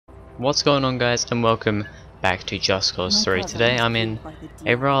What's going on, guys, and welcome back to Just Cause 3. Today I'm in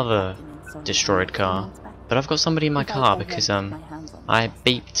a rather destroyed car, but I've got somebody in my car because I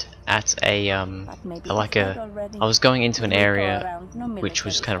beeped at I was going into an area which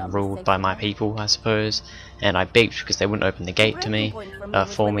was kind of ruled by my people, I suppose, and I beeped because they wouldn't open the gate to me,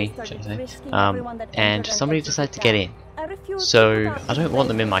 for me, should I say, and somebody decided to get in. So I don't want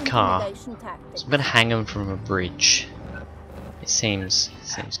them in my car, so I'm going to hang them from a bridge. It seems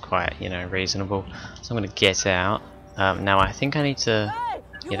quite, reasonable. So I'm going to get out. Now I think I need to...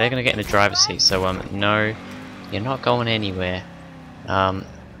 Yeah, they're going to get in the driver's seat, so no, you're not going anywhere.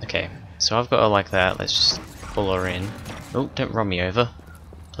 Okay, so I've got her like that. Let's just pull her in. Oh, don't run me over,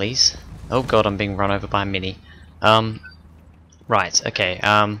 please. Oh god, I'm being run over by a Mini. Right, okay,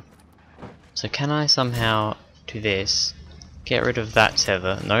 so can I somehow do this? Get rid of that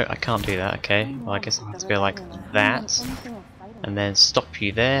tether. No, I can't do that, okay. Well, I guess I have to go like that. And then stop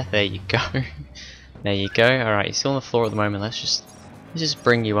you there. There you go. There you go. Alright, you're still on the floor at the moment. Let's just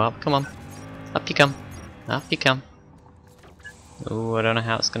bring you up. Come on. Up you come. Up you come. Oh, I don't know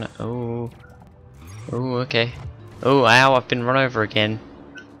how it's gonna... Oh. Oh, okay. Oh, ow, I've been run over again.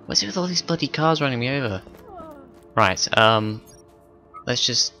 What's it with all these bloody cars running me over? Right, let's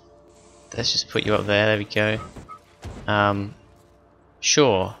just put you up there. There we go.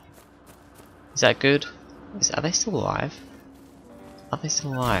 Sure. Is that good? Are they still alive? Are they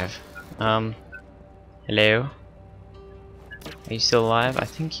still alive? Hello? Are you still alive? I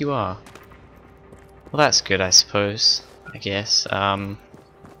think you are. Well, that's good, I suppose. I guess. Should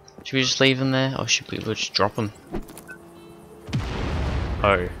we just leave them there, or should we just drop them?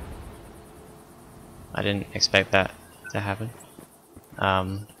 Oh. I didn't expect that to happen.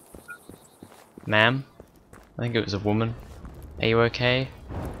 Ma'am? I think it was a woman. Are you okay?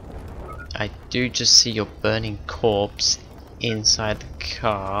 I do just see your burning corpse inside the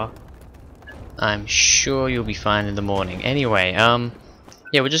car. I'm sure you'll be fine in the morning. Anyway, yeah,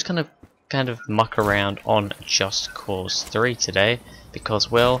 we're just gonna kind of muck around on Just Cause 3 today,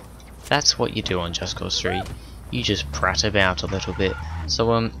 because, well, that's what you do on Just Cause 3. You just prat about a little bit.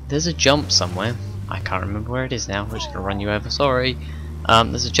 So, there's a jump somewhere. I can't remember where it is now. We're just gonna run you over, sorry.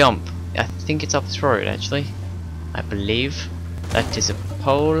 There's a jump. I think it's up this road, actually. I believe that is a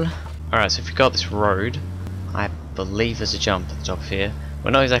pole. Alright, so if you got this road, I believe there's a jump at the top here.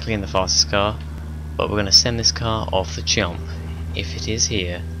 We're not exactly in the fastest car, but we're going to send this car off the jump, if it is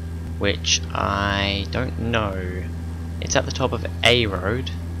here, which I don't know. It's at the top of a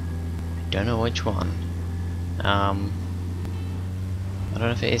road. I don't know which one. I don't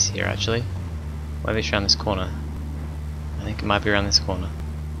know if it is here, actually. Maybe it's around this corner. I think it might be around this corner.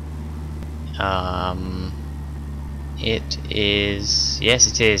 It is... Yes,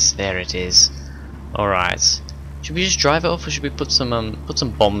 it is. There it is. Alright. Should we just drive it off, or should we put some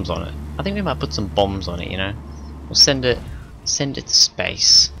bombs on it? I think we might put some bombs on it, you know? We'll send it to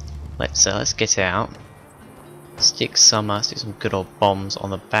space. Let's get out. Stick some good old bombs on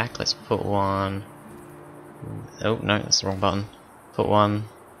the back. Let's put one... Oh, no, that's the wrong button. Put one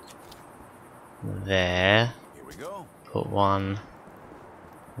there. Here we go. Put one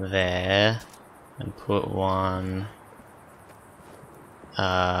there. And put one...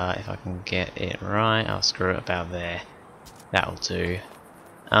 if I can get it right, I'll screw it about there. That'll do.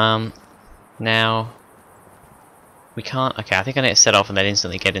 Now we can't. Okay, I think I need to set off and then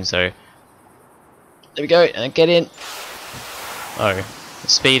instantly get in. So there we go, and get in. Oh, the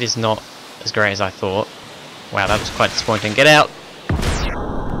speed is not as great as I thought. Wow, that was quite disappointing. Get out.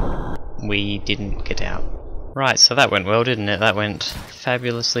 We didn't get out. Right, so that went well, didn't it? That went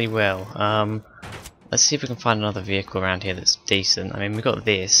fabulously well. Let's see if we can find another vehicle around here that's decent. I mean, we've got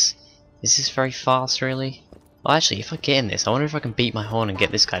this. Is this very fast, really? Well, actually, if I get in this, I wonder if I can beat my horn and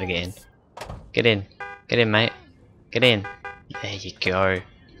get this guy to get in. Get in. Get in, mate. Get in. There you go. I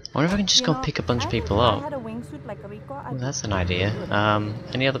wonder if I can just go and pick a bunch of people up. Well, that's an idea.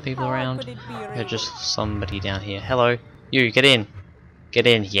 Any other people around? Or just somebody down here. Hello. You, get in. Get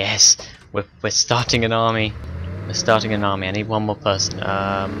in. Yes. We're starting an army. We're starting an army. I need one more person.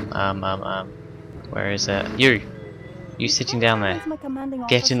 Where is it? You sitting down there.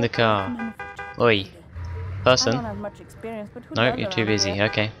 Get in the car. Oi. Person? No, you're too busy.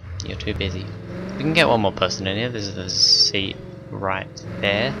 Okay, you're too busy. We can get one more person in here. There's a seat right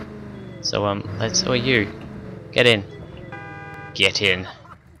there. So let's... Oh, you. Get in. Get in.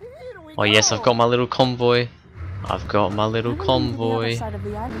 Oh yes, I've got my little convoy. I've got my little convoy. I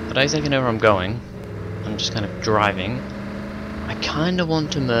don't exactly know where I'm going. I'm just kind of driving. I kind of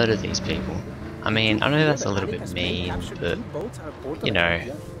want to murder these people. I mean, I know that's a little bit mean, but, you know,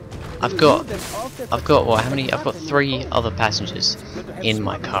 I've got what? How many? I've got 3 other passengers in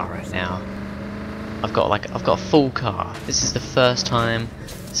my car right now. I've got a full car. This is the first time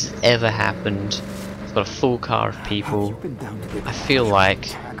this has ever happened. I've got a full car of people. I feel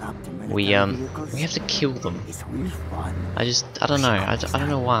like we have to kill them. I don't know. I don't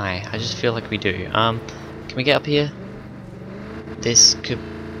know why. I just feel like we do. Can we get up here? This could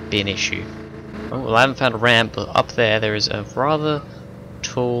be an issue. Oh, well, I haven't found a ramp, but up there is a rather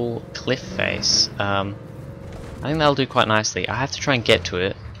tall cliff face. I think that'll do quite nicely. I have to try and get to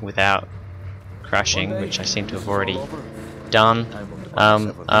it without crashing, which I seem to have already done.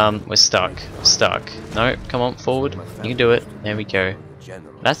 We're stuck. No, come on, forward. You can do it. There we go.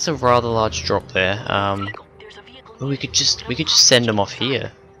 That's a rather large drop there. Well, we could just send them off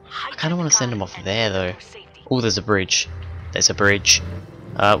here. I kind of want to send them off there though. Oh, there's a bridge. There's a bridge.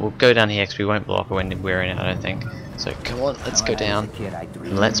 We'll go down here because we won't block when we're in it, I don't think. So come on, let's go down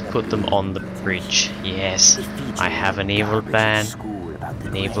and let's put them on the bridge. Yes, I have an evil plan.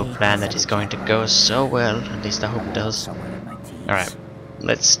 An evil plan that is going to go so well. At least I hope it does. Alright,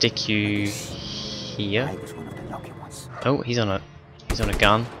 let's stick you here. Oh, he's on a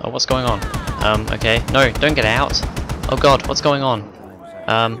gun. Oh, what's going on? Okay. No, don't get out. Oh god, what's going on?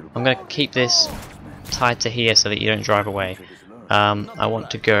 I'm gonna keep this tied to here so that you don't drive away. I want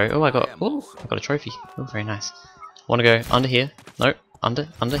to go. Oh, I got a trophy. Oh, very nice. I want to go under here. No, under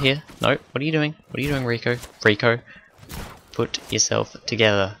here. No, what are you doing? What are you doing, Rico? Put yourself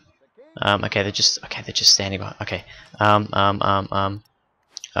together. Okay, they're just standing by. Okay.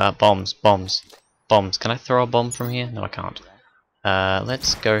 Bombs. Can I throw a bomb from here? No, I can't.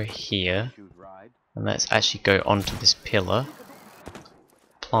 Let's go here, and let's actually go onto this pillar.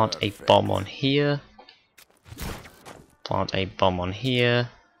 Plant a bomb on here. Plant a bomb on here.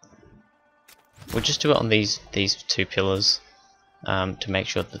 We'll just do it on these 2 pillars to make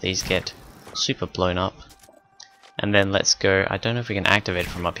sure that these get super blown up. And then let's go. I don't know if we can activate it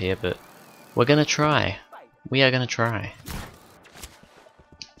from up here, but we're gonna try. We are gonna try.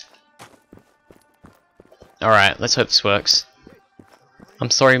 Alright, let's hope this works. I'm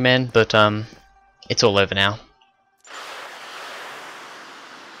sorry, men, but it's all over now.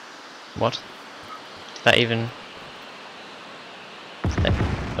 What? Did that even...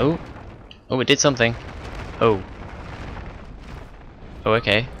 Oh, it did something. Oh,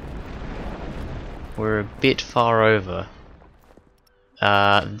 okay. We're a bit far over.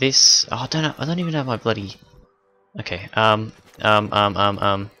 This. Oh, I don't even have my bloody. Okay.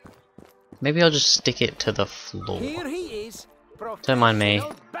 Maybe I'll just stick it to the floor. Don't mind me.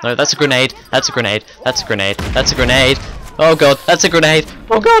 No, that's a grenade. That's a grenade. That's a grenade. That's a grenade. Oh god, that's a grenade.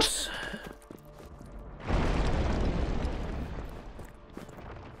 Oh god.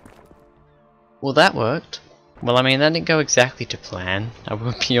 Well, that worked. Well, I mean, that didn't go exactly to plan, I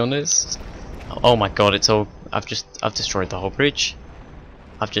will be honest. Oh my god, it's all... I've destroyed the whole bridge.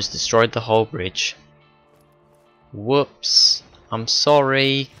 I've just destroyed the whole bridge. Whoops. I'm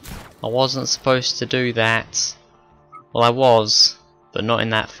sorry. I wasn't supposed to do that. Well, I was, but not in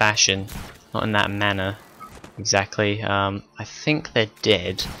that fashion. Not in that manner. Exactly. I think they're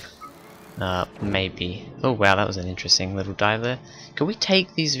dead. Maybe. Oh wow, that was an interesting little dive there. Can we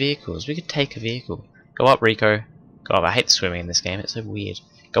take these vehicles? We could take a vehicle. Go up, Rico. Go up. I hate swimming in this game. It's so weird.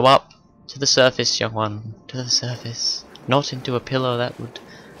 Go up to the surface, young one. To the surface. Not into a pillar. That would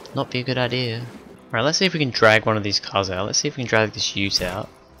not be a good idea. Right, let's see if we can drag one of these cars out. Let's see if we can drag this ute out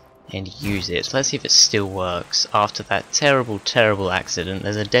and use it. Let's see if it still works after that terrible, terrible accident.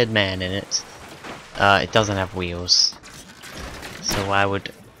 There's a dead man in it. It doesn't have wheels. So I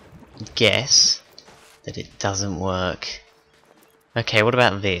would guess that it doesn't work. Okay, what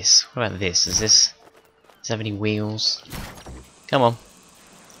about this? What about this? Does this have any wheels? Come on.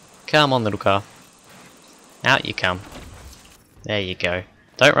 Come on, little car. Out you come. There you go.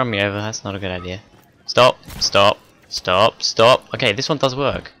 Don't run me over, that's not a good idea. Stop, stop, stop, stop. Okay, this one does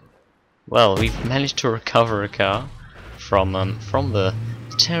work. Well, we've managed to recover a car from the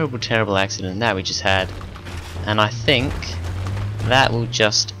terrible, terrible accident that we just had. And I think that will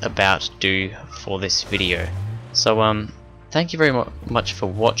just about do for this video. So, thank you very much for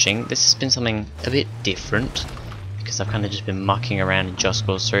watching. This has been something a bit different, because I've kind of just been mucking around in Just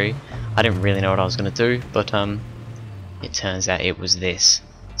Cause 3. I didn't really know what I was going to do, but it turns out it was this.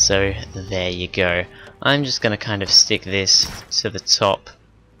 So there you go. I'm just going to kind of stick this to the top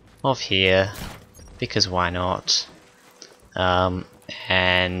of here, because why not?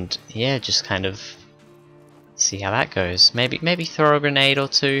 And yeah, just kind of see how that goes. Maybe throw a grenade or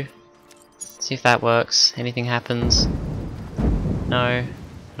two. See if that works. Anything happens? No,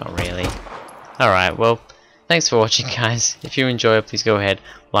 not really. Alright, well, thanks for watching, guys. If you enjoy it, please go ahead,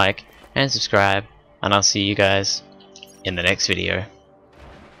 like, and subscribe, and I'll see you guys in the next video.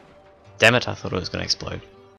 Damn it, I thought it was going to explode.